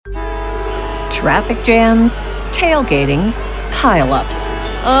Traffic jams, tailgating, pile-ups.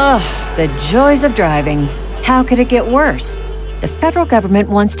 Ugh, the joys of driving. How could it get worse? The federal government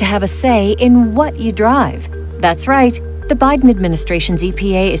wants to have a say in what you drive. That's right. The Biden administration's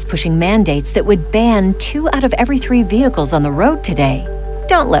EPA is pushing mandates that would ban 2 out of every 3 vehicles on the road today.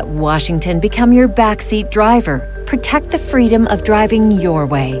 Don't let Washington become your backseat driver. Protect the freedom of driving your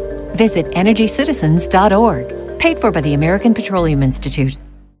way. Visit EnergyCitizens.org. Paid for by the American Petroleum Institute.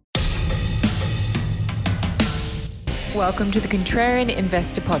 Welcome to the Contrarian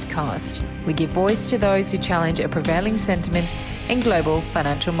Investor Podcast. We give voice to those who challenge a prevailing sentiment in global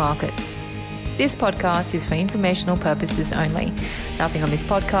financial markets. This podcast is for informational purposes only. Nothing on this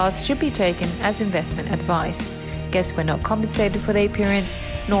podcast should be taken as investment advice. Guests were not compensated for their appearance,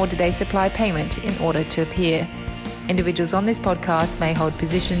 nor do they supply payment in order to appear. Individuals on this podcast may hold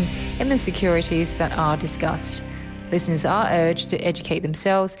positions in the securities that are discussed. Listeners are urged to educate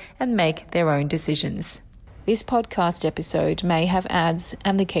themselves and make their own decisions. This podcast episode may have ads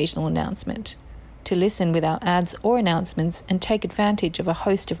and the occasional announcement. To listen without ads or announcements and take advantage of a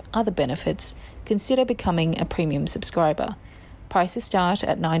host of other benefits, consider becoming a premium subscriber. Prices start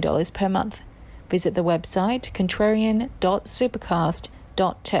at $9 per month. Visit the website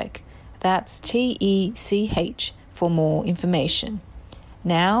contrarian.supercast.tech. That's TECH for more information.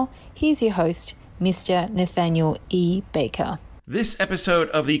 Now, here's your host, Mr. Nathaniel E. Baker. This episode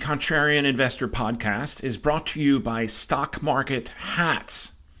of the Contrarian Investor Podcast is brought to you by Stock Market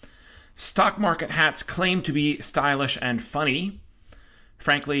Hats. Stock Market hats claim to be stylish and funny.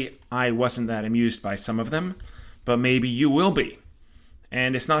 Frankly, I wasn't that amused by some of them, but maybe you will be.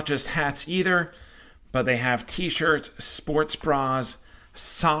 And it's not just hats either, but they have t-shirts, sports bras,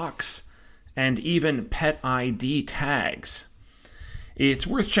 socks, and even pet ID tags. It's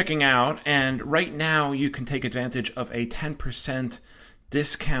worth checking out, and right now you can take advantage of a 10%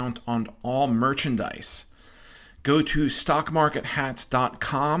 discount on all merchandise. Go to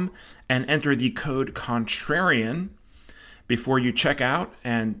stockmarkethats.com and enter the code CONTRARIAN before you check out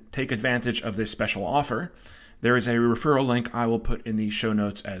and take advantage of this special offer. There is a referral link I will put in the show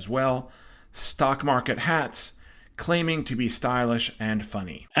notes as well. Stock Market Hats, claiming to be stylish and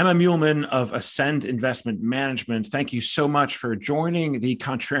funny. Emma Muhleman of Ascend Investment Management, thank you so much for joining the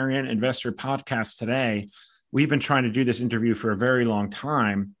Contrarian Investor Podcast today. We've been trying to do this interview for a very long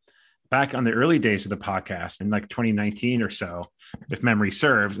time, back on the early days of the podcast in like 2019 or so, if memory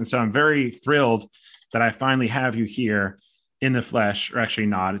serves. And so I'm very thrilled that I finally have you here in the flesh, or actually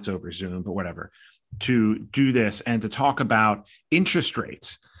not, it's over Zoom, but whatever, to do this and to talk about interest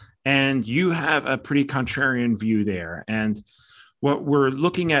rates. And you have a pretty contrarian view there. And what we're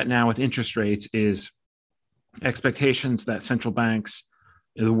looking at now with interest rates is expectations that central banks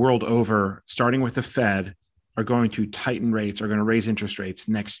the world over, starting with the Fed, are going to tighten rates, are going to raise interest rates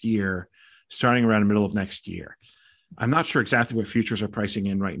next year, starting around the middle of next year. I'm not sure exactly what futures are pricing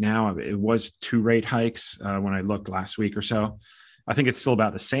in right now. It was 2 rate hikes when I looked last week or so. I think it's still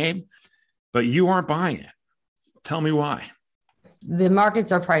about the same, but you aren't buying it. Tell me why. The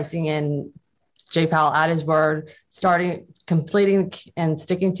markets are pricing in Jay Powell at his word, completing and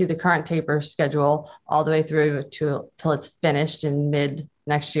sticking to the current taper schedule all the way through till it's finished in mid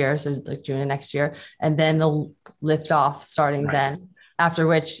next year, so like June of next year, and then they'll lift off starting then, after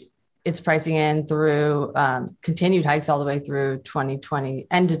which it's pricing in through continued hikes all the way through 2020,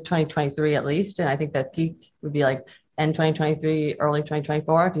 end of 2023 at least. And I think that peak would be like end 2023, early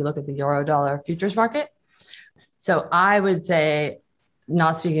 2024, if you look at the euro dollar futures market. So I would say,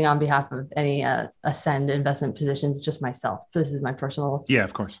 not speaking on behalf of any Ascend investment positions, just myself. This is my personal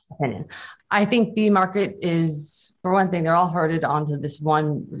opinion. I think the market is, for one thing, they're all herded onto this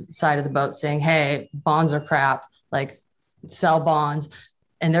one side of the boat saying, hey, bonds are crap, like sell bonds.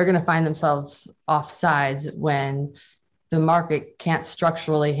 And they're going to find themselves off sides when the market can't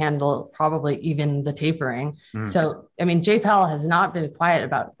structurally handle probably even the tapering. So, I mean, Jay Powell has not been quiet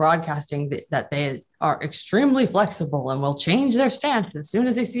about broadcasting that they are extremely flexible and will change their stance as soon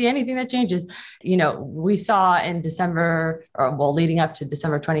as they see anything that changes. You know, we saw in December, leading up to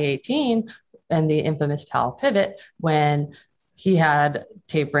December 2018 and the infamous Powell pivot, when he had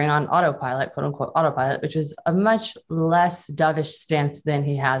tapering on autopilot, quote unquote autopilot, which was a much less dovish stance than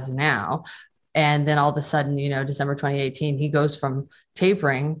he has now. And then all of a sudden, you know, December 2018, he goes from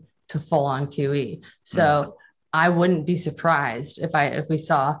tapering to full on QE. So I wouldn't be surprised if we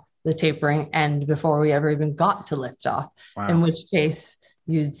saw the tapering end before we ever even got to liftoff, in which case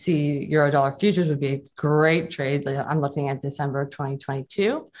you'd see Eurodollar futures would be a great trade. I'm looking at December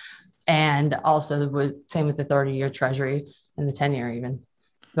 2022. And also same with the 30-year treasury and the 10-year even,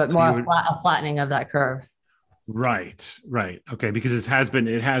 but so more a flattening of that curve. Right. Okay. Because it has been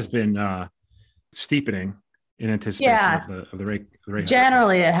steepening in anticipation Yeah, of the rate hike.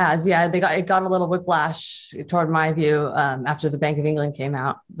 generally it has. Yeah, it got a little whiplash toward my view after the Bank of England came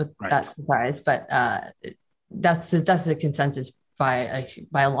out with Right. that surprise, but that's the consensus by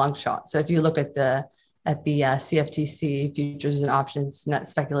a long shot. So if you look at the CFTC futures and options net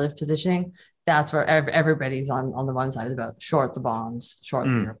speculative positioning, that's where everybody's on the one side of the boat, short the bonds, short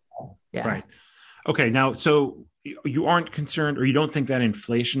the euro. Yeah. Right. Okay. Now, so you aren't concerned, or you don't think that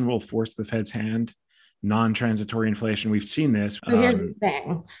inflation will force the Fed's hand? Non-transitory inflation. We've seen this. So here's the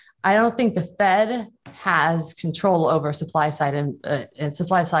thing. I don't think the Fed has control over supply side and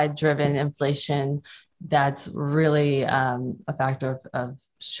supply side driven inflation. That's really a factor of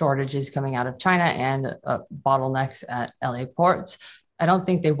shortages coming out of China and bottlenecks at LA ports. I don't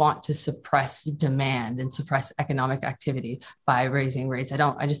think they want to suppress demand and suppress economic activity by raising rates.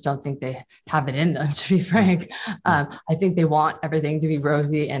 I just don't think they have it in them, to be frank. I think they want everything to be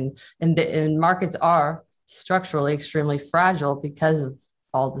rosy, and markets are structurally extremely fragile because of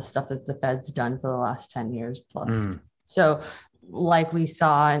all the stuff that the Fed's done for the last 10 years plus. So like we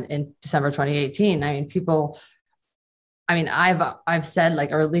saw in December 2018, I've said,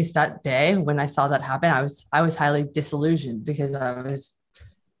 like, or at least that day when I saw that happen, I was highly disillusioned because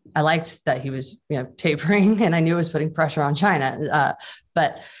I liked that he was, tapering, and I knew it was putting pressure on China.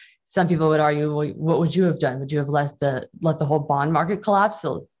 But some people would argue, well, what would you have done? Would you have let the whole bond market collapse?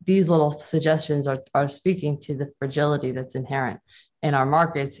 So these little suggestions are speaking to the fragility that's inherent in our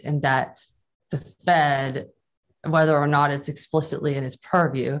markets, and that the Fed, whether or not it's explicitly in its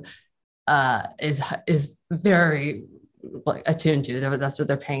purview, is very attuned to. That's what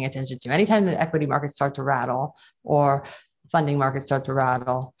they're paying attention to. Anytime the equity markets start to rattle or funding markets start to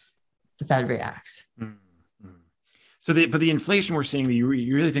rattle, the Fed reacts. So, but the inflation we're seeing, you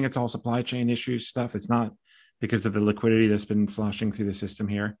really think it's all supply chain issues stuff? It's not because of the liquidity that's been sloshing through the system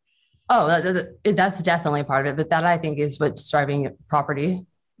here? Oh, that's definitely part of it. But that, I think, is what's driving property.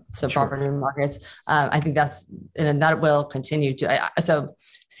 So sure. Property markets, I think that will continue to.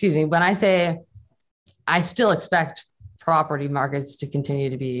 Excuse me, when I say I still expect property markets to continue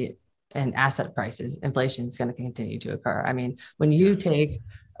to be, and asset prices, inflation is going to continue to occur. I mean, when you take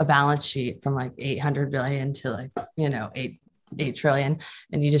a balance sheet from like 800 billion to 8 trillion,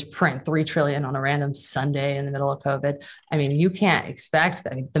 and you just print 3 trillion on a random Sunday in the middle of COVID, I mean, you can't expect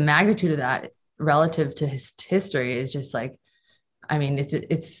that. I mean, the magnitude of that relative to history is just like, I mean,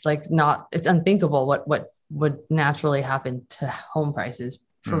 it's unthinkable what would naturally happen to home prices,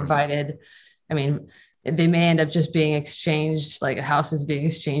 provided, I mean, they may end up just being exchanged, like houses being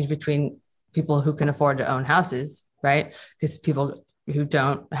exchanged between people who can afford to own houses, right? Because people who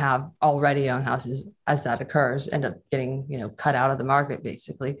don't have already own houses, as that occurs, end up getting, cut out of the market,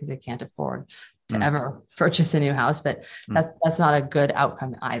 basically, because they can't afford to ever purchase a new house. But that's not a good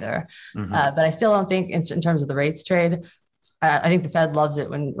outcome either. But I still don't think in terms of the rates trade, I think the Fed loves it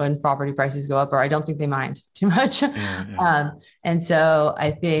when property prices go up, or I don't think they mind too much. And so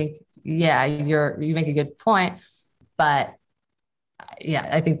I think, you make a good point, but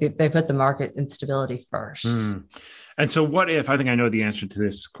I think they put the market instability first. And so what if, I think I know the answer to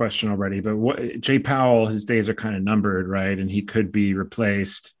this question already, but what, Jay Powell, his days are kind of numbered, right? And he could be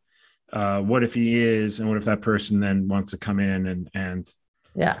replaced. What if he is, and what if that person then wants to come in and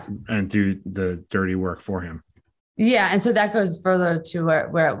do the dirty work for him? Yeah. And so that goes further to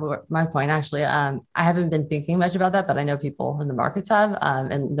where my point, actually. I haven't been thinking much about that, but I know people in the markets have,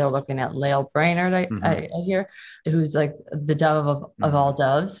 and they're looking at Lael Brainerd, I hear, who's like the dove of all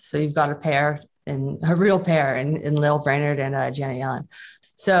doves. So you've got a real pair in Lael Brainerd and Janet Yellen.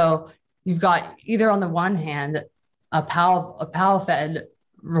 So you've got either on the one hand, a Powell Fed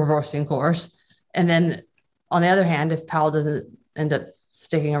reversing course. And then on the other hand, if Powell doesn't end up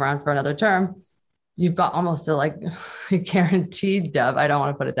sticking around for another term, you've got almost a guaranteed dove. I don't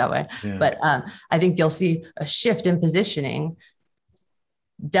want to put it that way, but I think you'll see a shift in positioning.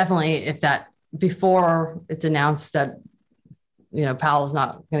 Definitely, if that, before it's announced that, Powell's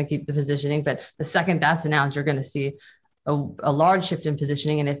not going to keep the positioning, but the second that's announced, you're going to see a large shift in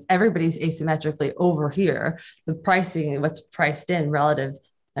positioning. And if everybody's asymmetrically over here, the pricing, what's priced in relative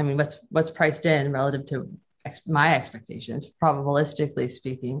to my expectations, probabilistically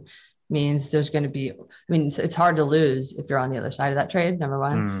speaking, means there's going to be, it's hard to lose if you're on the other side of that trade, number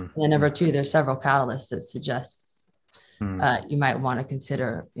one. And then number two, there's several catalysts that suggests you might want to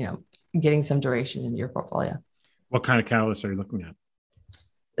consider, getting some duration into your portfolio. What kind of catalysts are you looking at?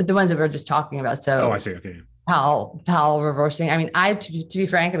 The ones that we're just talking about. So I see. Okay. Powell reversing. To be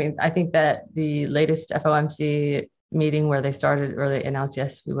frank, I think that the latest FOMC meeting where they announced,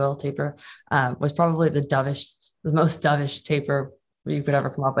 yes, we will taper, was probably the most dovish taper you could ever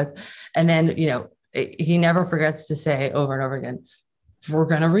come up with. And then, he never forgets to say over and over again, we're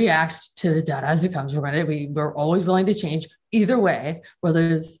going to react to the data as it comes. We're always willing to change either way, whether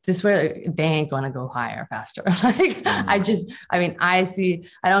it's this way, they ain't going to go higher, faster. I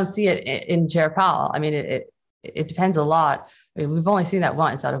don't see it in Chair Powell. I mean, it depends a lot. I mean, we've only seen that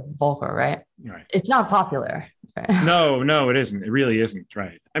once out of Volcker, right? Right. It's not popular. Right? No, it isn't. It really isn't.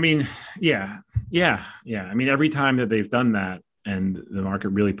 Right. I mean, yeah. I mean, every time that they've done that and the market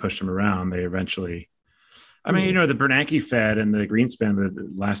really pushed them around, they eventually, the Bernanke Fed and the Greenspan,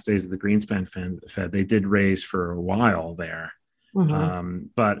 the last days of the Greenspan Fed, they did raise for a while there. Mm-hmm.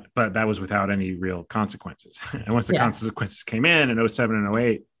 But that was without any real consequences. And once the consequences came in 07 and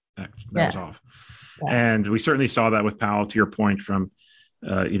 08, that was off. Yeah. And we certainly saw that with Powell, to your point, from,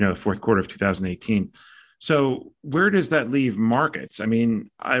 fourth quarter of 2018. So where does that leave markets? I mean,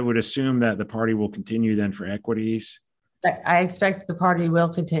 I would assume that the party will continue then for equities. I expect the party will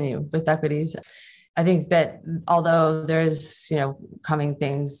continue with equities. I think that although there's, coming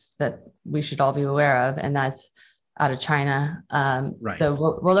things that we should all be aware of, and that's out of China. Right. So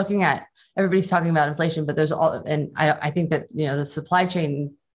we're looking at, everybody's talking about inflation, but I think that, the supply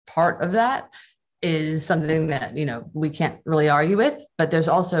chain part of that is something that, we can't really argue with, but there's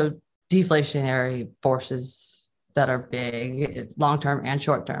also deflationary forces that are big, long-term and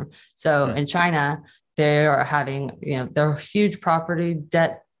short-term. So in China, they are having, their huge property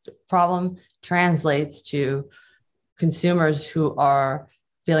debt problem translates to consumers who are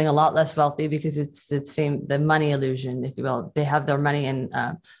feeling a lot less wealthy because it's the money illusion, if you will. They have their money in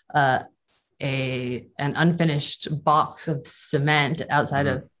an unfinished box of cement outside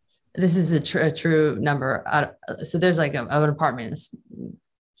of. This is a true number. So there's like an apartment, a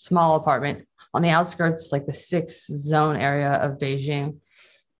small apartment on the outskirts, like the 6th zone area of Beijing,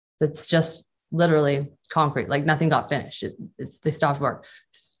 that's just literally concrete, like nothing got finished. They stopped work.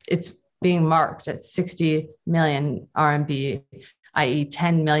 It's being marked at 60 million RMB, i.e.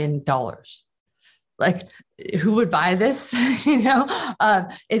 $10 million. Like, who would buy this?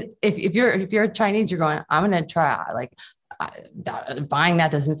 If you're Chinese, you're going, I'm going to try. Like, buying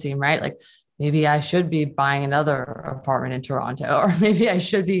that doesn't seem right. Like, maybe I should be buying another apartment in Toronto, or maybe I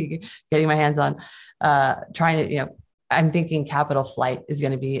should be getting my hands on trying to, I'm thinking capital flight is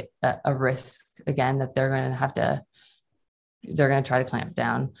going to be a risk again, that they're going to try to clamp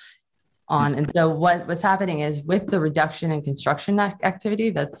down on. And so what's happening is, with the reduction in construction activity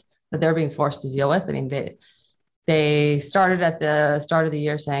that they're being forced to deal with. I mean, they started at the start of the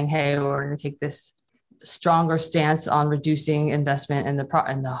year saying, hey, we're going to take this stronger stance on reducing investment in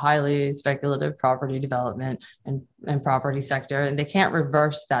the highly speculative property development and property sector. And they can't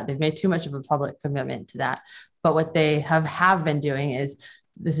reverse that. They've made too much of a public commitment to that. But what they have been doing is,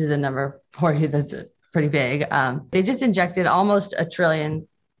 this is a number for you that's pretty big. They just injected almost 1 trillion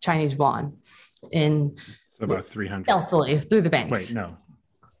Chinese yuan in, so about 300 stealthily through the banks. Wait, no,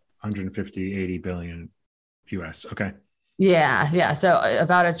 80 billion US. Okay. Yeah. So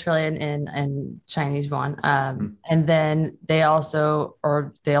about 1 trillion in Chinese yuan. And then they also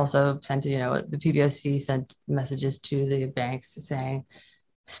sent, the PBOC sent messages to the banks saying,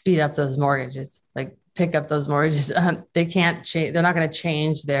 speed up those mortgages, like pick up those mortgages. They can't change. They're not going to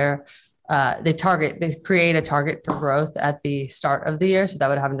change their, they create a target for growth at the start of the year. So that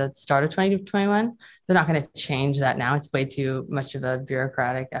would happen at the start of 2021. They're not going to change that now. It's way too much of a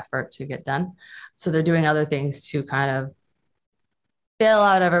bureaucratic effort to get done. So they're doing other things to kind of bail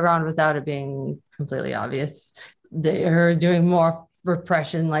out Evergrande without it being completely obvious. They're doing more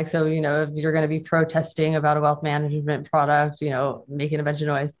repression. Like, so, if you're going to be protesting about a wealth management product, making a bunch of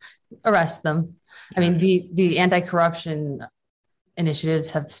noise, arrest them. I mean, the anti-corruption initiatives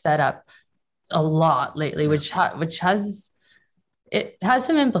have sped up a lot lately, which has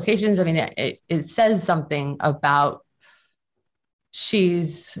some implications. I mean, it says something about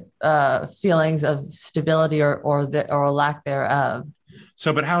Xi's feelings of stability or lack thereof.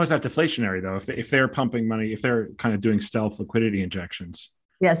 So, but how is that deflationary though? If they're pumping money, if they're kind of doing stealth liquidity injections?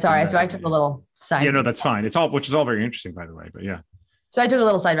 Yeah, sorry. So I took a little side. Yeah, no, that's fine. Which is all very interesting, by the way. But yeah. So I took a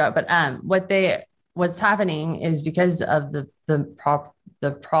little side route, but what's happening is, because of the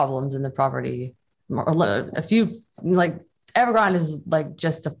problems in the property, a few, like, Evergrande is like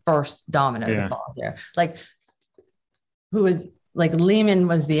just the first domino to fall here. Like, who was like, Lehman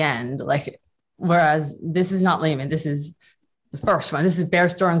was the end, like, whereas this is not Lehman. This is the first one. This is Bear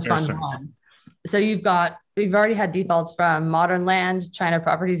Stearns Fund 1. So we've already had defaults from Modern Land, China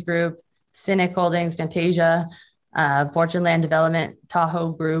Properties Group, Cynic Holdings, Fantasia, Fortune Land Development,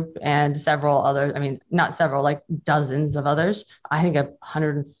 Tahoe Group, and several others. I mean, not several, like dozens of others. I think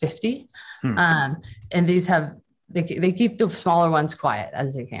 150. And these have they keep the smaller ones quiet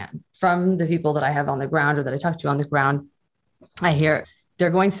as they can. From the people that I have on the ground or that I talk to on the ground, I hear they're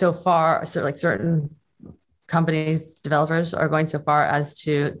going so far, so like certain companies, developers are going so far as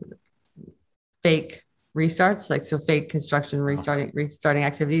to fake restarts, like so fake construction restarting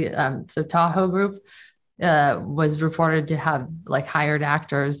activity. So Tahoe Group was reported to have like hired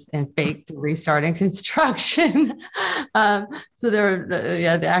actors and faked restarting construction. So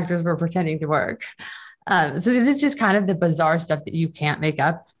the actors were pretending to work. So this is just kind of the bizarre stuff that you can't make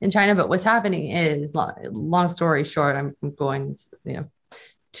up in China. But what's happening is, long story short, I'm going,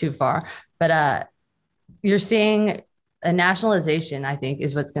 too far, but you're seeing a nationalization, I think,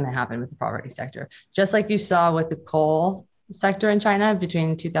 is what's going to happen with the property sector, just like you saw with the coal sector in China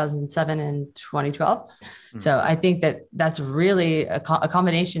between 2007 and 2012. So I think that that's really a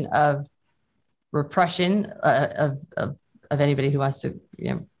combination of repression of anybody who wants to,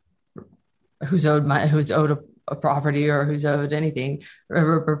 who's owed a property or who's owed anything,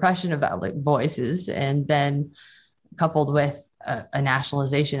 repression of that, like, voices, and then coupled with a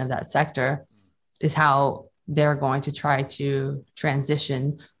nationalization of that sector is how they're going to try to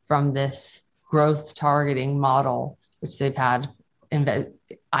transition from this growth targeting model, which they've had,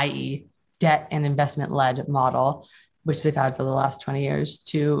 i.e. debt and investment-led model, which they've had for the last 20 years,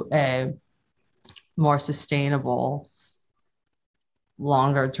 to a more sustainable,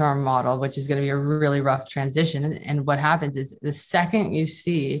 longer-term model, which is going to be a really rough transition. And what happens is the second you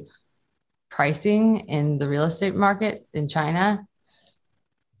see pricing in the real estate market in China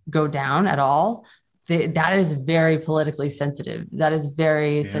go down at all, that is very politically sensitive. That is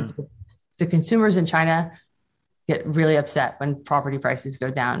very sensitive. The consumers in China get really upset when property prices go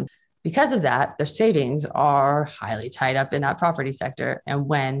down. Because of that, their savings are highly tied up in that property sector. And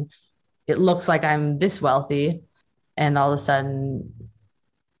when it looks like I'm this wealthy and all of a sudden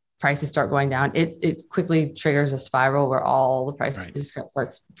prices start going down, it quickly triggers a spiral where all the prices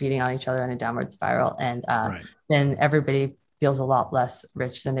starts feeding on each other in a downward spiral. And then everybody feels a lot less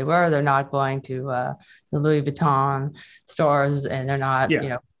rich than they were. They're not going to the Louis Vuitton stores, and they're not,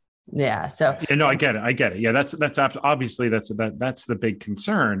 So I get it. Yeah, that's obviously that's the big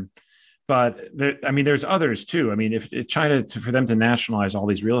concern. But there's others too. I mean, if China, for them to nationalize all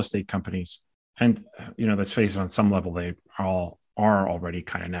these real estate companies, and let's face it, on some level they are already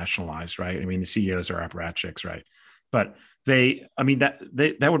kind of nationalized, right? I mean, the CEOs are apparatchiks, right? But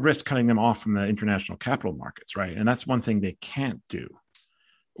that would risk cutting them off from the international capital markets, right? And that's one thing they can't do,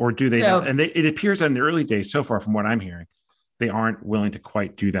 or do they? And it appears in the early days, so far from what I'm hearing, they aren't willing to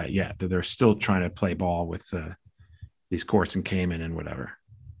quite do that yet. That they're still trying to play ball with these courts in Cayman and whatever.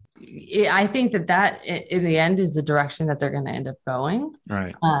 I think that in the end is the direction that they're going to end up going.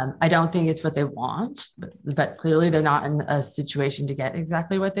 Right. I don't think it's what they want, but clearly they're not in a situation to get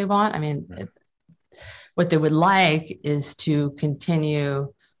exactly what they want. I mean, what they would like is to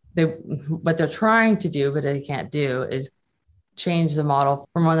continue. What they're trying to do, but they can't do, is change the model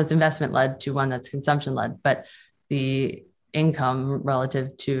from one that's investment led to one that's consumption led. But the income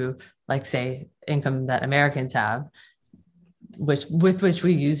relative to, like, say, income that Americans have, which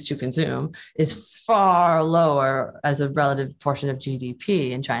we use to consume, is far lower as a relative portion of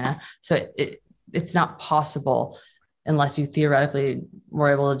GDP in China. So it's not possible unless you theoretically were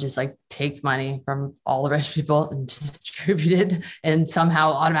able to just like take money from all the rich people and distribute it and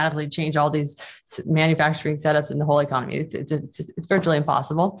somehow automatically change all these manufacturing setups in the whole economy. It's virtually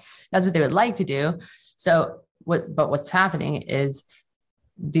impossible. That's what they would like to do. So what's happening is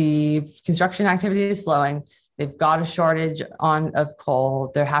the construction activity is slowing. They've got a shortage of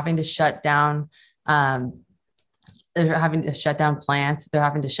coal. They're having to shut down. They're having to shut down plants. They're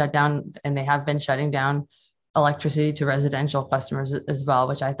having to shut down, and they have been shutting down electricity to residential customers as well,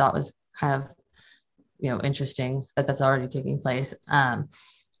 which I thought was kind of, interesting that that's already taking place.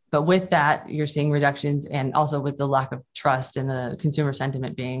 But with that, you're seeing reductions, and also with the lack of trust and the consumer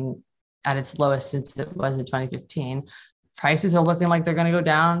sentiment being at its lowest since it was in 2015. Prices are looking like they're going to go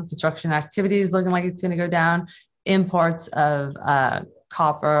down. Construction activity is looking like it's going to go down. Imports of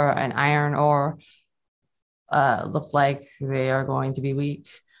copper and iron ore look like they are going to be weak.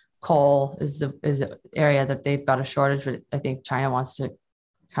 Coal is the area that they've got a shortage, but I think China wants to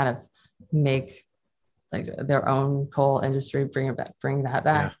kind of make like their own coal industry, bring that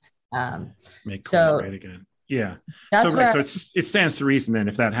back. Make coal great again. Yeah. So it stands to reason then,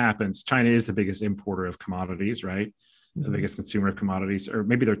 if that happens, China is the biggest importer of commodities, right? The biggest consumer of commodities, or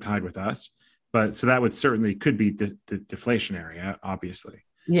maybe they're tied with us, but so that would certainly could be deflationary, obviously.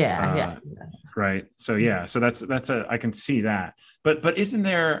 Yeah. Right. So that's I can see that, but isn't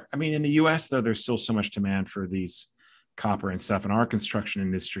there? I mean, in the U.S. though, there's still so much demand for these copper and stuff in our construction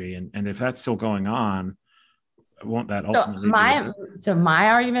industry, and if that's still going on, won't that So ultimately my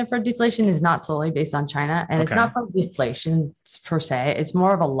argument for deflation is not solely based on China, and it's not for deflation per se. It's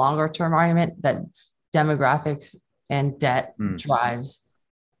more of a longer term argument that demographics and debt drives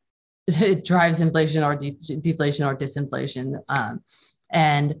inflation or deflation or disinflation.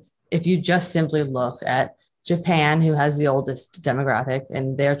 And if you just simply look at Japan, who has the oldest demographic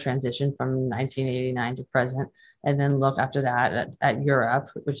and their transition from 1989 to present, and then look after that at Europe,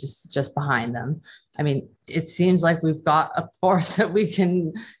 which is just behind them. I mean, it seems like we've got a force that we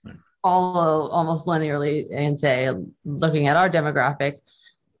can follow almost linearly and say, looking at our demographic,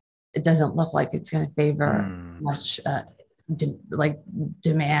 it doesn't look like it's going to favor much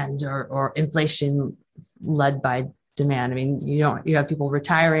demand or inflation led by demand. I mean, you have people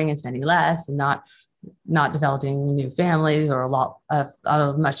retiring and spending less and not developing new families, or at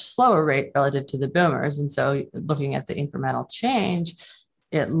a much slower rate relative to the boomers. And so looking at the incremental change,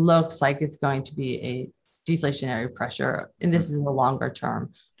 it looks like it's going to be a deflationary pressure. And this is a longer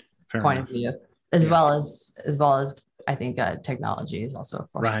term point of view, as well as I think technology is also a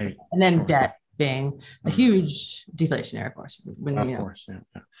force. Right. And then debt being a huge deflationary force. Of course. Yeah.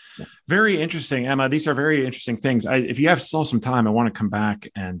 Very interesting, Emma. These are very interesting things. If you have still some time, I want to come back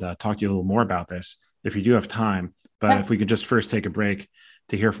and talk to you a little more about this if you do have time. But if we could just first take a break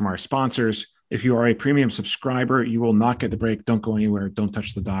to hear from our sponsors. If you are a premium subscriber, you will not get the break. Don't go anywhere. Don't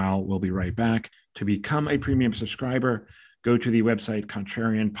touch the dial. We'll be right back. To become a premium subscriber, go to the website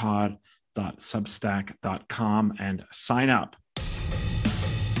contrarianpod.substack.com and sign up.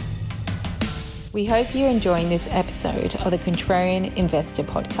 We hope you're enjoying this episode of the Contrarian Investor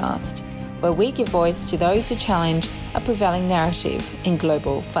Podcast, where we give voice to those who challenge a prevailing narrative in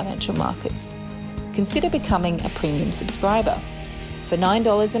global financial markets. Consider becoming a premium subscriber. For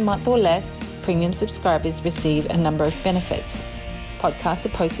 $9 a month or less, premium subscribers receive a number of benefits. Podcasts are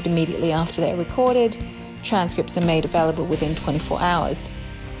posted immediately after they're recorded. Transcripts are made available within 24 hours.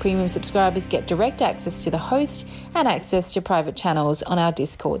 Premium subscribers get direct access to the host and access to private channels on our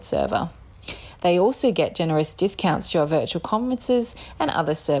Discord server. They also get generous discounts to our virtual conferences and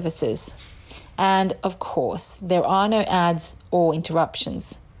other services. And of course, there are no ads or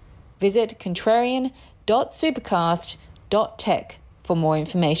interruptions. Visit contrarian.supercast.tech for more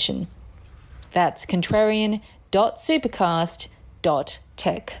information. That's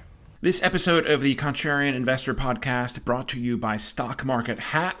contrarian.supercast.tech. This episode of the Contrarian Investor Podcast brought to you by Stock Market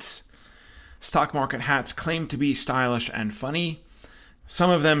Hats. Stock Market Hats claim to be stylish and funny. Some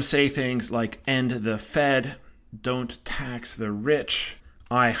of them say things like end the Fed, don't tax the rich,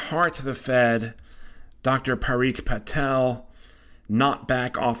 I heart the Fed, Dr. Parikh Patel, not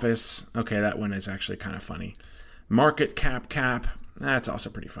back office. Okay, that one is actually kind of funny. Market cap, that's also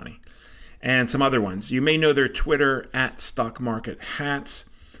pretty funny. And some other ones. You may know their Twitter at Stock Market Hats,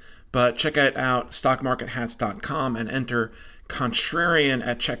 but check it out, stockmarkethats.com, and enter Contrarian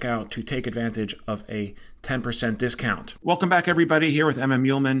at checkout to take advantage of a 10% discount. Welcome back, everybody, here with Emma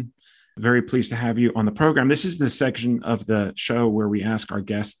Muhleman. Very pleased to have you on the program. This is the section of the show where we ask our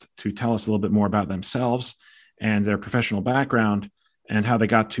guests to tell us a little bit more about themselves and their professional background and how they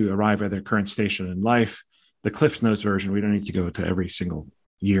got to arrive at their current station in life. The Cliff's Notes version, we don't need to go to every single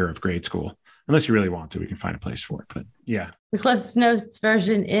year of grade school. Unless you really want to, we can find a place for it. But yeah. The Cliff's Notes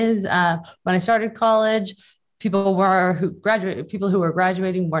version is when I started college, people who were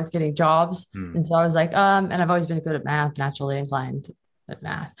graduating weren't getting jobs. And so I was like, and I've always been good at math, naturally inclined at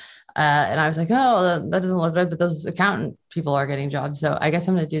math. And I was like, oh, that doesn't look good, but those accountant people are getting jobs. So I guess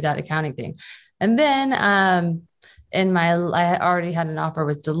I'm going to do that accounting thing. And then I already had an offer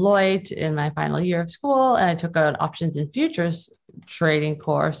with Deloitte in my final year of school, and I took an options and futures trading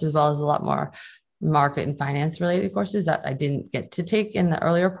course, as well as a lot more market and finance related courses that I didn't get to take in the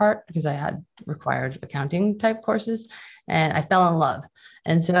earlier part because I had required accounting type courses, and I fell in love.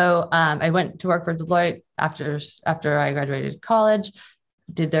 And so I went to work for Deloitte after I graduated college,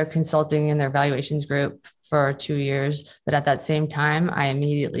 did their consulting and their valuations group for 2 years. But at that same time, I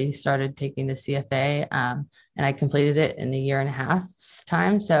immediately started taking the CFA, and I completed it in a year and a half's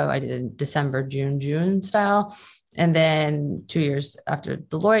time. So I did it December, June style. And then 2 years after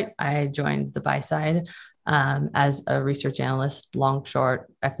Deloitte, I joined the buy side as a research analyst, long,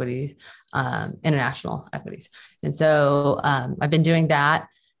 short equity, international equities. And so I've been doing that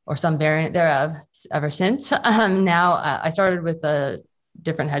or some variant thereof ever since. Now I started with a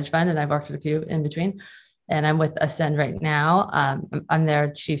different hedge fund, and I've worked at a few in between. And I'm with Ascend right now. I'm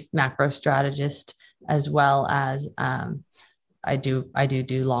their chief macro strategist, as well as I do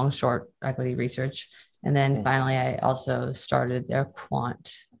long, short equity research. And then finally, I also started their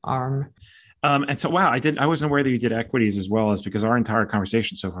quant arm. And so, wow, I wasn't aware that you did equities as well, as because our entire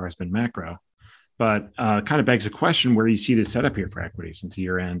conversation so far has been macro. but kind of begs the question where you see the setup here for equities into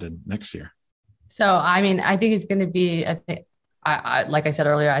year end and next year. So, I mean, I think it's going to be, I like I said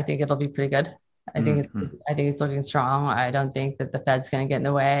earlier, I think it'll be pretty good. I think it's looking strong. I don't think that the Fed's going to get in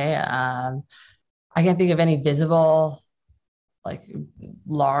the way. I can't think of any visible, like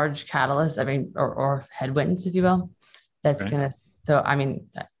large catalyst. I mean, or headwinds, if you will, that's going to. So, I mean,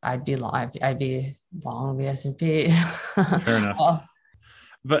 I'd be long the S&P. Fair enough. Well,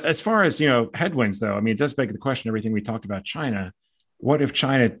 but as far as, headwinds, though, I mean, it does beg the question, everything we talked about China, what if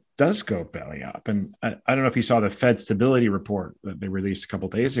China does go belly up? And I don't know if you saw the Fed stability report that they released a couple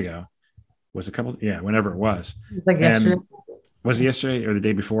of days ago. Whenever it was. Like yesterday. Was it yesterday or the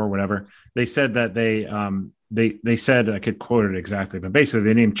day before, whatever? They said that they said, I could quote it exactly, but basically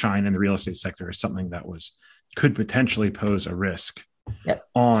they named China in the real estate sector as something that could potentially pose a risk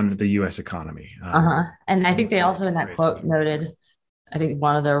on the U.S. economy. And I think they also in that quote noted, I think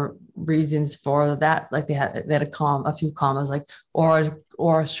one of the reasons for that, like they had a few commas, like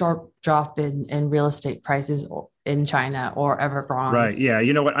or a sharp drop in real estate prices in China or Evergrande. Right. Yeah.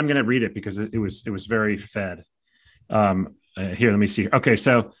 You know what? I'm going to read it because it was very Fed. Here, let me see. Okay.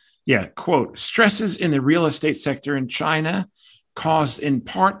 So yeah, quote, stresses in the real estate sector in China caused in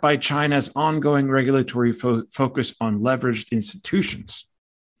part by China's ongoing regulatory focus on leveraged institutions.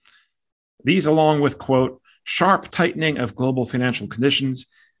 These, along with, quote, sharp tightening of global financial conditions,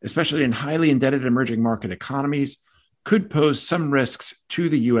 especially in highly indebted emerging market economies, could pose some risks to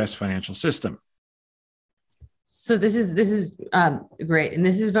the U.S. financial system. So this is great, and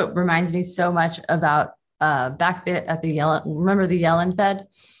this is what reminds me so much about back there at the Yellen. Remember the Yellen Fed?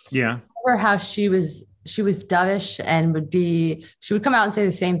 Yeah. Remember how she was dovish and she would come out and say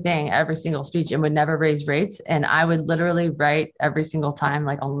the same thing every single speech and would never raise rates. And I would literally write every single time,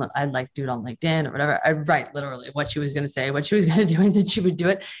 like I'd like do it on LinkedIn or whatever. I'd write literally what she was going to say, what she was going to do, and then she would do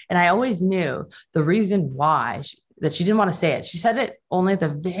it. And I always knew the reason why that she didn't want to say it. She said it only at the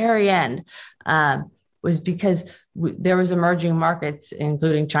very end, was because there was emerging markets,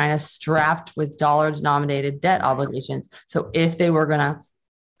 including China, strapped with dollar-denominated debt obligations. So if they were going to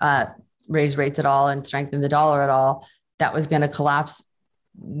raise rates at all and strengthen the dollar at all, that was going to collapse.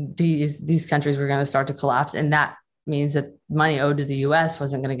 These countries were going to start to collapse, and that means that money owed to the U.S.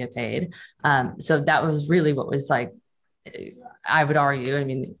 wasn't going to get paid. So that was really what was like. I would argue. I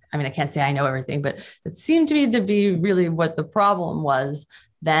mean, I can't say I know everything, but it seemed to me to be really what the problem was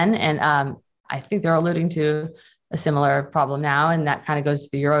then, and I think they're alluding to a similar problem now, and that kind of goes to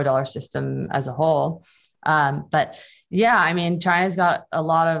the Eurodollar system as a whole. But yeah, I mean, China's got a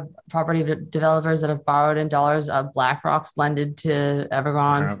lot of property developers that have borrowed in dollars. BlackRock's lended to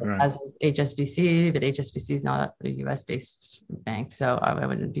Evergrande, as is HSBC, but HSBC is not a U.S.-based bank, so I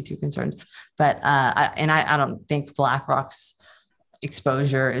wouldn't be too concerned. But I don't think BlackRock's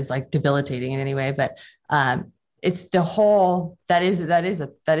exposure is like debilitating in any way, but it's the whole that is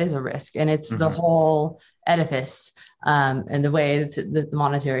a risk, and it's the whole edifice and the way that the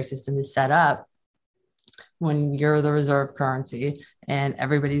monetary system is set up. When you're the reserve currency and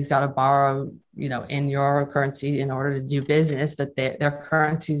everybody's got to borrow, in your currency in order to do business, but their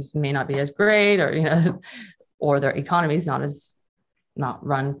currencies may not be as great, or or their economy is not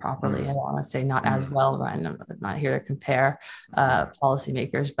run properly. I don't want to say not as well run. I'm not here to compare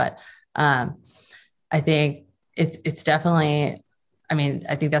policymakers, but I think it's definitely. I mean,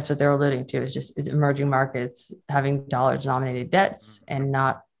 I think that's what they're alluding to. It's emerging markets having dollar-denominated debts and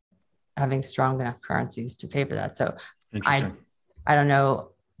not having strong enough currencies to pay for that. So I don't know.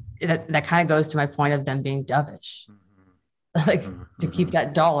 That kind of goes to my point of them being dovish. Like to keep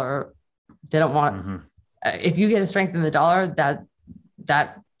that dollar, they don't want. If you get a strength in the dollar, that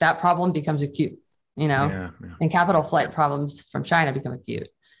problem becomes acute. And capital flight problems from China become acute.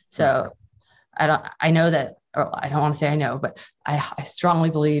 So I know that, or I don't want to say I know, but I strongly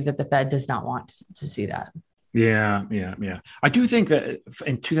believe that the Fed does not want to see that. Yeah. I do think that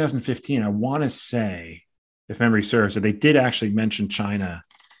in 2015, I want to say, if memory serves, that they did actually mention China.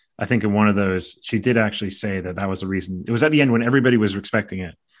 I think in one of those, she did actually say that was the reason. It was at the end when everybody was expecting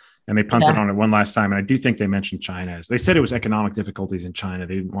it, and they punted on it one last time. And I do think they mentioned China. They said it was economic difficulties in China.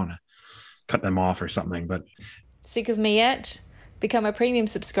 They didn't want to cut them off or something. But sick of me yet? Become a premium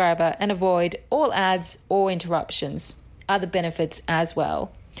subscriber and avoid all ads or interruptions. Other benefits as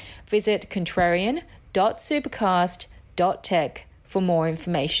well. Visit contrarian.supercast.tech for more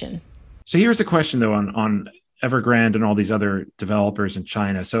information. So here's a question though on Evergrande and all these other developers in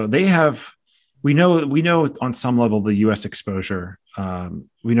China. So they have, we know on some level the U.S. exposure.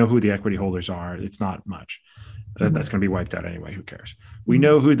 We know who the equity holders are. It's not much. That's going to be wiped out anyway. Who cares? We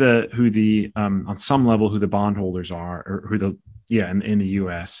know who the on some level who the bondholders are, or who the Yeah, in the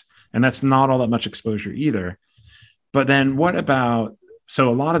US. And that's not all that much exposure either. But then what about, so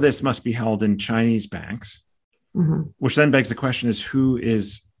a lot of this must be held in Chinese banks, which then begs the question is who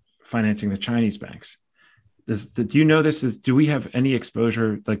is financing the Chinese banks? Do you know this is, do we have any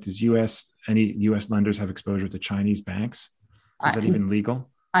exposure? Like any US lenders have exposure to Chinese banks? Is that even legal?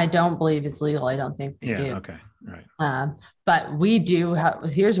 I don't believe it's legal. I don't think they do. Okay. Right. But we do have,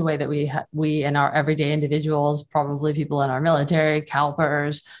 here's a way that we and our everyday individuals, probably people in our military,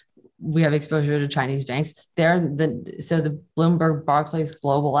 CalPERS, we have exposure to Chinese banks. So the Bloomberg Barclays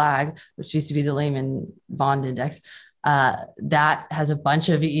Global Ag, which used to be the Lehman Bond Index, that has a bunch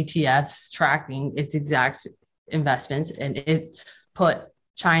of ETFs tracking its exact investments, and it put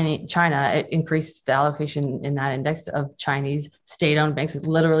China, it increased the allocation in that index of Chinese state-owned banks,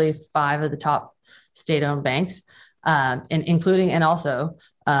 literally 5 of the top state-owned banks, and including, and also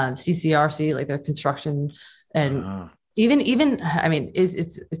CCRC, like their construction, and even, I mean,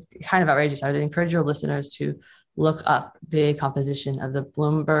 it's kind of outrageous. I would encourage your listeners to look up the composition of the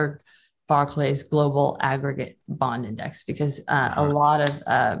Bloomberg Barclays Global Aggregate Bond Index, because a lot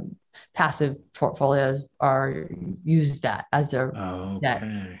of passive portfolios use that as their debt.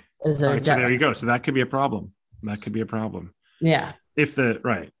 So there you go. So that could be a problem. Yeah.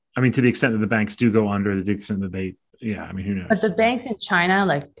 I mean, to the extent that the banks do go under, to the extent that they, I mean, who knows? But the banks in China,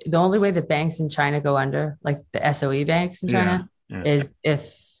 like the only way the banks in China go under, like the SOE banks in China, is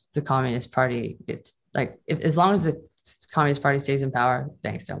if the Communist Party gets, like, as long as the Communist Party stays in power,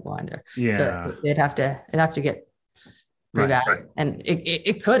 banks don't go under. Yeah. So it'd have to get pretty bad. Right. And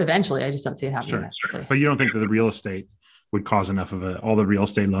it could eventually. I just don't see it happening. Sure. But you don't think that the real estate would cause enough of all the real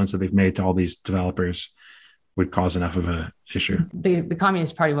estate loans that they've made to all these developers would cause enough of an issue? The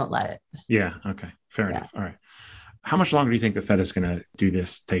Communist Party won't let it. Yeah. Okay. Fair enough. All right. How much longer do you think the Fed is going to do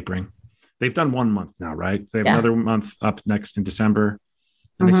this tapering? They've done 1 month now, right? They have another month up next in December.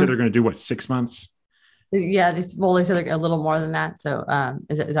 And they said they're going to do 6 months? Yeah. They said a little more than that. So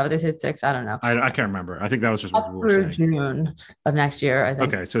is that what they said? 6? I don't know. I can't remember. I think that was just what we were saying. June of next year, I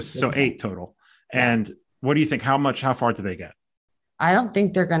think. Okay. So 8 total. And what do you think? How far do they get? I don't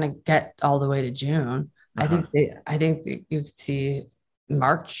think they're going to get all the way to June. I think you could see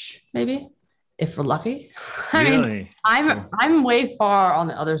March, maybe, if we're lucky. I mean, I'm way far on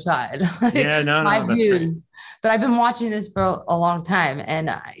the other side. My views, but I've been watching this for a long time, and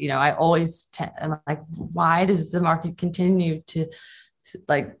I always I'm like, why does the market continue to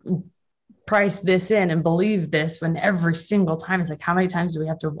like price this in and believe this when every single time it's like, how many times do we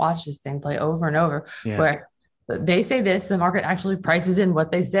have to watch this thing play over and over? Where they say this, the market actually prices in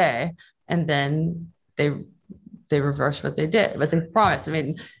what they say, and then they reverse what they did, what they promised. I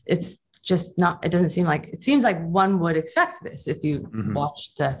mean, it's just not, it doesn't seem like, it seems like one would expect this if you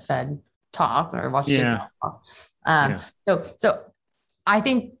watch the Fed talk or watch it talk. So I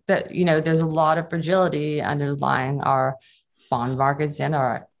think that, there's a lot of fragility underlying our bond markets and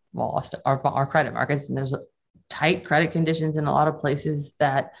our credit markets. And there's tight credit conditions in a lot of places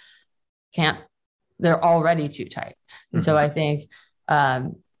that they're already too tight. And so I think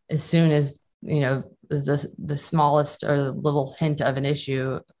as soon as, the smallest or the little hint of an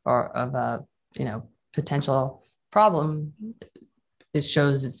issue or of a, potential problem, it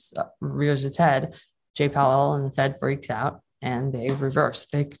rears its head, Jay Powell and the Fed freaks out and they reverse.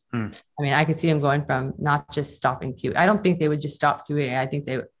 I mean, I could see them going from not just stopping QE. I don't think they would just stop QE. I think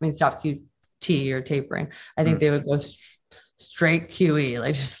stop QT or tapering. I think they would go straight QE,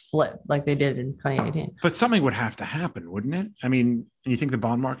 like just flip like they did in 2018. But something would have to happen, wouldn't it? I mean, you think the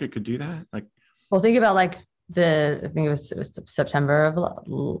bond market could do that? Well, think about I think it was September of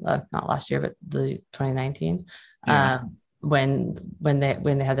not last year, but the 2019, when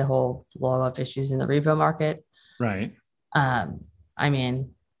they had the whole blow up issues in the repo market. Right. I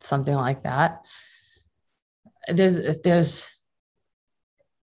mean, something like that. There's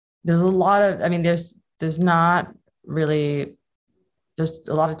a lot of, I mean, there's not really, there's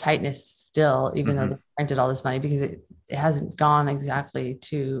a lot of tightness still, even though they printed all this money, because it hasn't gone exactly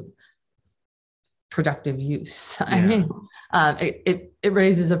to productive use. I mean, it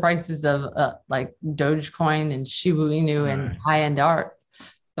raises the prices of like Dogecoin and Shiba Inu and high-end art,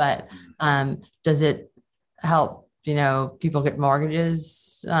 but does it help people get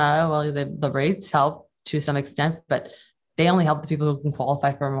mortgages? Well, the rates help to some extent, but they only help the people who can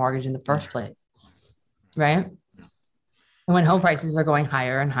qualify for a mortgage in the first place, right? And when home prices are going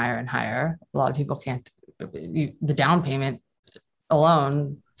higher and higher and higher, a lot of people can't. The down payment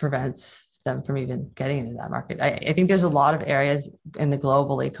alone prevents them from even getting into that market. I think there's a lot of areas in the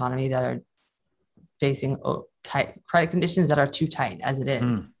global economy that are facing tight credit conditions that are too tight as it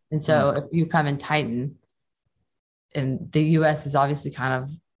is. And so if you come and tighten, and the US is obviously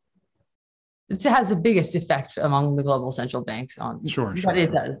it has the biggest effect among the global central banks on what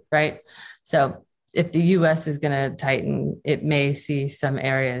it does, right? So if the US is going to tighten, it may see some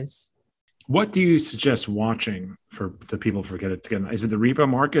areas. What do you suggest watching for the people to get is it the repo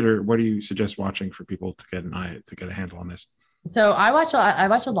market, or what do you suggest watching for people to get a handle on this? So I watch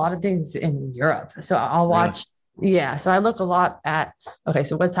a lot of things in Europe. So I'll watch, yeah. So I look a lot at, okay,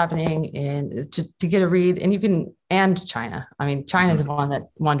 so what's happening to get a read, and China. I mean, China is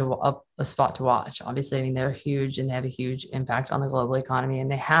a spot to watch. Obviously, I mean, they're huge and they have a huge impact on the global economy, and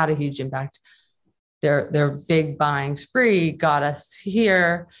they had a huge impact. Their big buying spree got us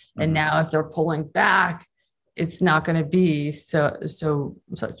here, and now if they're pulling back, it's not going to be so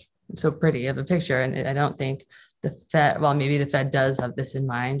pretty of a picture. And I don't think the Fed, well, maybe the Fed does have this in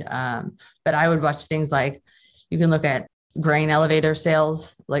mind, but I would watch things like, you can look at grain elevator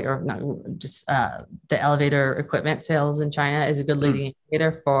sales, or not just the elevator equipment sales in China is a good leading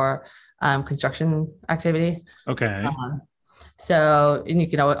indicator for construction activity. Okay. So, and you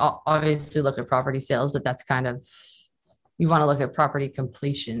can obviously look at property sales, but that's you want to look at property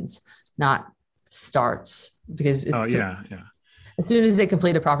completions, not starts, because as soon as they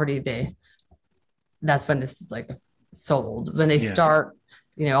complete a property, that's when it's like sold. When they start,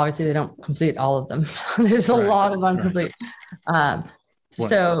 obviously they don't complete all of them. There's a lot of incomplete.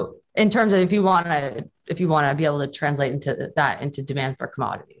 So in terms of if you want to be able to translate into demand for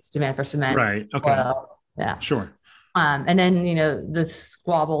commodities, demand for cement, right? Okay, oil, yeah, sure. And then the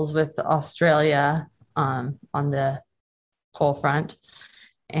squabbles with Australia on the coal front,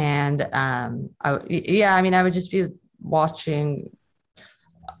 and I would just be watching.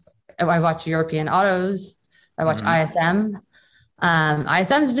 I watch European autos. I watch ISM.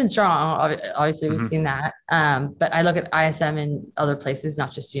 ISM has been strong. Obviously, we've seen that. But I look at ISM in other places,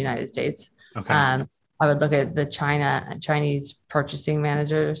 not just the United States. Okay. I would look at the Chinese purchasing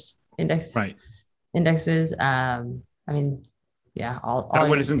managers index. Right. Indexes. I mean, yeah. That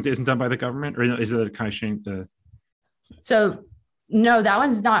one isn't done by the government, or is it a Kaixin? So no, that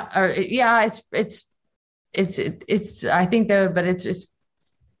one's not. Or it's. I think but it's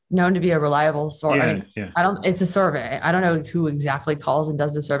known to be a reliable source. It's a survey. I don't know who exactly calls and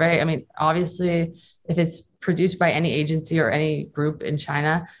does the survey. I mean, obviously, if it's produced by any agency or any group in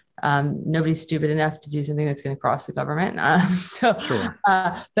China, nobody's stupid enough to do something that's going to cross the government. Sure.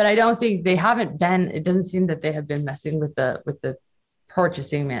 But I don't think they haven't been. It doesn't seem that they have been messing with the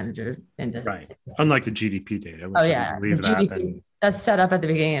purchasing manager index. Right. Unlike the GDP data. That's set up at the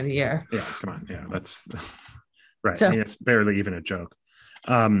beginning of the year. Yeah. Come on. Yeah. That's right. So, I mean, it's barely even a joke.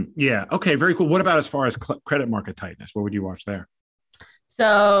 Okay, very cool. What about as far as credit market tightness? What would you watch there?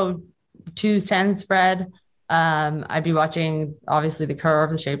 So 2-10 spread. I'd be watching obviously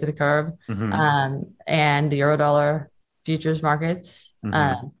the shape of the curve, and the Eurodollar futures markets.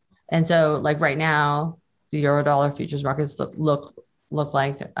 And so like right now, the Eurodollar futures markets look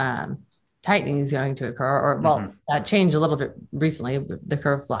like tightening is going to occur, that changed a little bit recently. The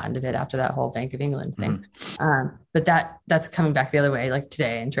curve flattened a bit after that whole Bank of England thing. But that's coming back the other way, like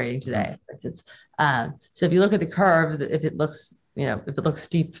today and trading today. So if you look at the curve, if it looks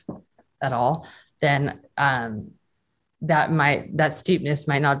steep at all, then that steepness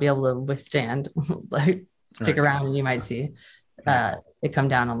might not be able to withstand, stick around, and you might see it come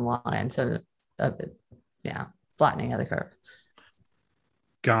down on the long end. So flattening of the curve.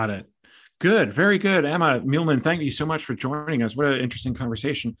 Got it. Good. Very good. Emma Muhleman, thank you so much for joining us. What an interesting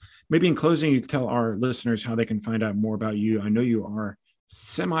conversation. Maybe in closing, you could tell our listeners how they can find out more about you. I know you are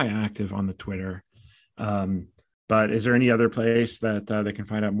semi-active on the Twitter, but is there any other place that they can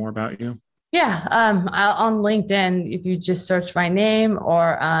find out more about you? Yeah. On LinkedIn, if you just search my name,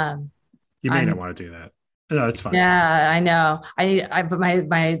 or you may not want to do that. No, it's fine. Yeah, I know. But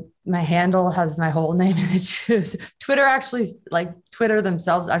my handle has my whole name in it. Twitter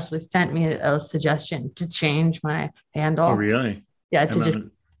themselves actually sent me a suggestion to change my handle. Oh, really? Yeah, just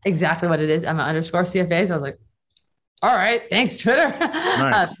exactly what it is. Emma_CFA. So I was like, all right, thanks, Twitter.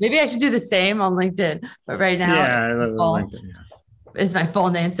 Nice. Maybe I should do the same on LinkedIn. But right now, it's my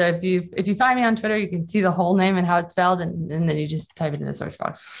full name. So if you find me on Twitter, you can see the whole name and how it's spelled, and then you just type it in the search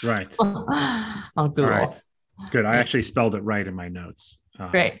box. Right. On Google. Right. Good. I actually spelled it right in my notes.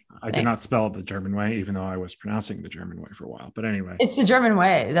 Great. I did not spell it the German way, even though I was pronouncing the German way for a while. But anyway, it's the German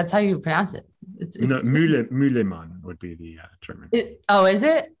way. That's how you pronounce it. Muhleman would be the German. Is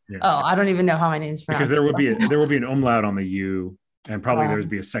it? Yeah. Oh, I don't even know how my name's pronounced. Because there will be an umlaut on the U, and probably there would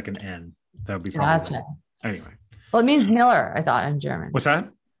be a second N. That would be probably. Gotcha. Anyway. Well, it means Miller, I thought, in German. What's that?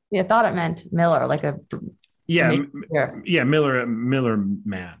 Yeah, I thought it meant Miller, like a. Miller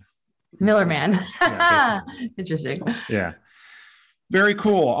man. Muhleman. Yeah, Interesting. yeah. Very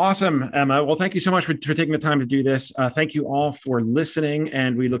cool. Awesome, Emma. Well, thank you so much for taking the time to do this. Thank you all for listening,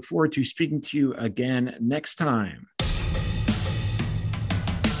 and we look forward to speaking to you again next time.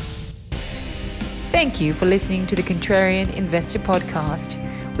 Thank you for listening to the Contrarian Investor Podcast.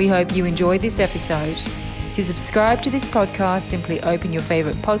 We hope you enjoyed this episode. To subscribe to this podcast, simply open your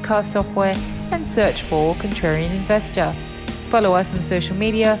favorite podcast software and search for Contrarian Investor. Follow us on social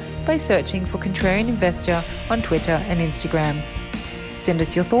media by searching for Contrarian Investor on Twitter and Instagram. Send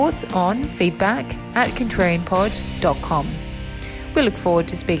us your thoughts on feedback@contrarianpod.com. We look forward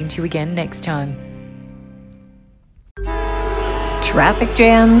to speaking to you again next time. Traffic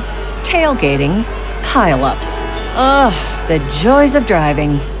jams, tailgating, pile-ups. Ugh, the joys of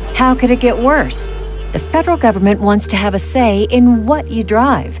driving. How could it get worse? The federal government wants to have a say in what you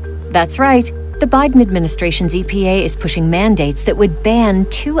drive. That's right. The Biden administration's EPA is pushing mandates that would ban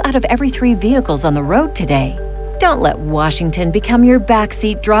 2 out of every 3 vehicles on the road today. Don't let Washington become your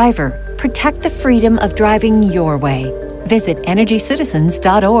backseat driver. Protect the freedom of driving your way. Visit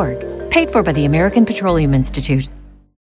EnergyCitizens.org. Paid for by the American Petroleum Institute.